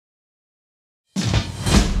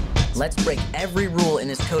Let's break every rule in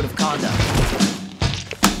his code of conduct.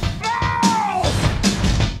 No!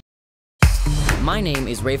 My name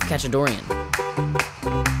is Rafe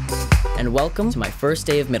and welcome to my first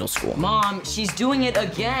day of middle school. Mom, she's doing it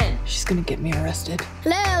again. She's gonna get me arrested.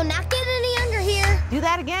 Hello, not getting any younger here. Do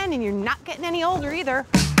that again and you're not getting any older either.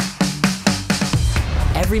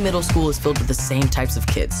 Every middle school is filled with the same types of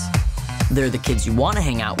kids. They're the kids you want to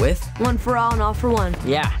hang out with. One for all and all for one.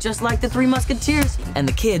 Yeah, just like the Three Musketeers. And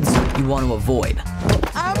the kids you want to avoid.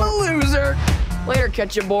 I'm a loser. Later,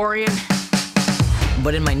 Ketchaborian.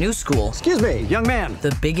 But in my new school, excuse me, young man.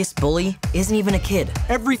 The biggest bully isn't even a kid.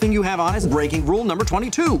 Everything you have on is breaking rule number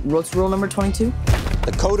 22. What's rule number 22?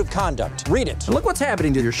 The code of conduct. Read it. Look what's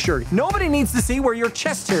happening to your shirt. Nobody needs to see where your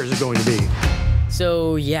chest hairs are going to be.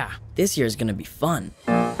 So yeah, this year's gonna be fun.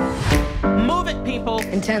 Move it, people.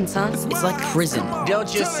 Intense, huh? It's like prison.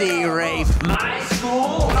 Don't you see, Rafe? My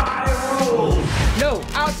school, my rules. No,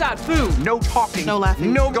 outside food. No talking. No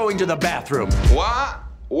laughing. No going to the bathroom. What?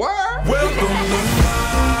 Where? Welcome to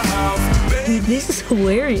my house, baby. This is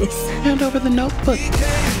hilarious. Hand over the notebook.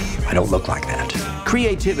 I don't look like that.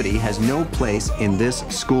 Creativity has no place in this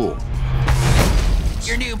school.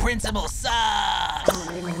 Your new principal sucks.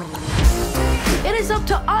 It is up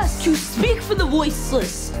to us to speak for the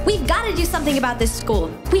voiceless. We've got to do something about this school.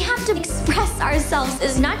 We have to express ourselves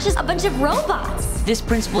as not just a bunch of robots. This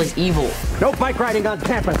principal is evil. No bike riding on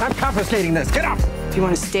campus. I'm confiscating this. Get up! If you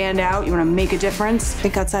want to stand out, you want to make a difference,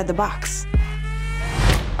 think outside the box.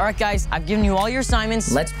 All right, guys, I've given you all your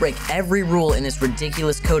assignments. Let's break every rule in this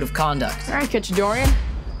ridiculous code of conduct. All right, Ketchadorian,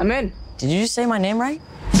 I'm in. Did you just say my name right?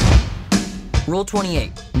 Rule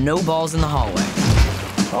 28, no balls in the hallway.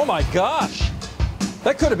 Oh my gosh!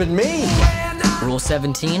 That could have been me! Rule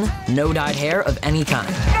 17, no dyed hair of any kind.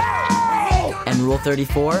 No! And Rule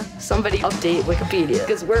 34, Somebody update Wikipedia,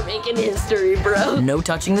 because we're making history, bro. no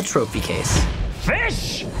touching the trophy case.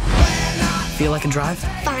 Fish! Feel like a drive?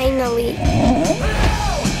 Finally. I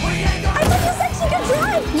think you said she could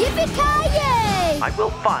drive. Yippee-ki-yay! I will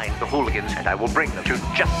find the hooligans and I will bring them to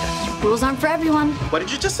justice. Rules aren't for everyone. What did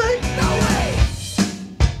you just say?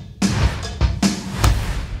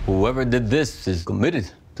 Whoever did this is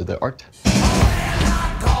committed to their art.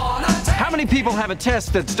 How many people have a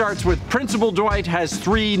test that starts with Principal Dwight has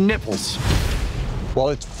 3 nipples? Well,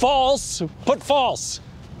 it's false. Put false.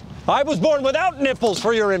 I was born without nipples,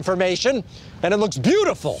 for your information, and it looks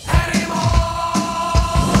beautiful. Anymore.